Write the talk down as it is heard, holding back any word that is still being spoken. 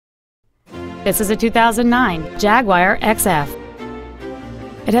This is a 2009 Jaguar XF.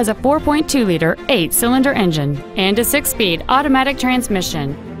 It has a 4.2-liter 8-cylinder engine and a 6-speed automatic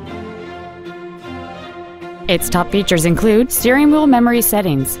transmission. Its top features include steering wheel memory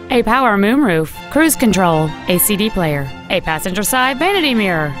settings, a power moonroof, cruise control, a CD player, a passenger side vanity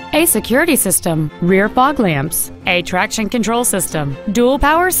mirror, a security system, rear fog lamps, a traction control system, dual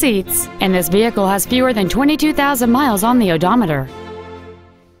power seats, and this vehicle has fewer than 22,000 miles on the odometer.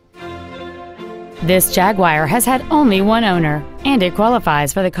 This Jaguar has had only one owner, and it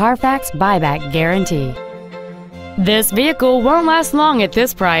qualifies for the Carfax buyback guarantee. This vehicle won't last long at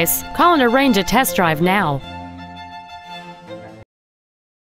this price. Call and arrange a test drive now.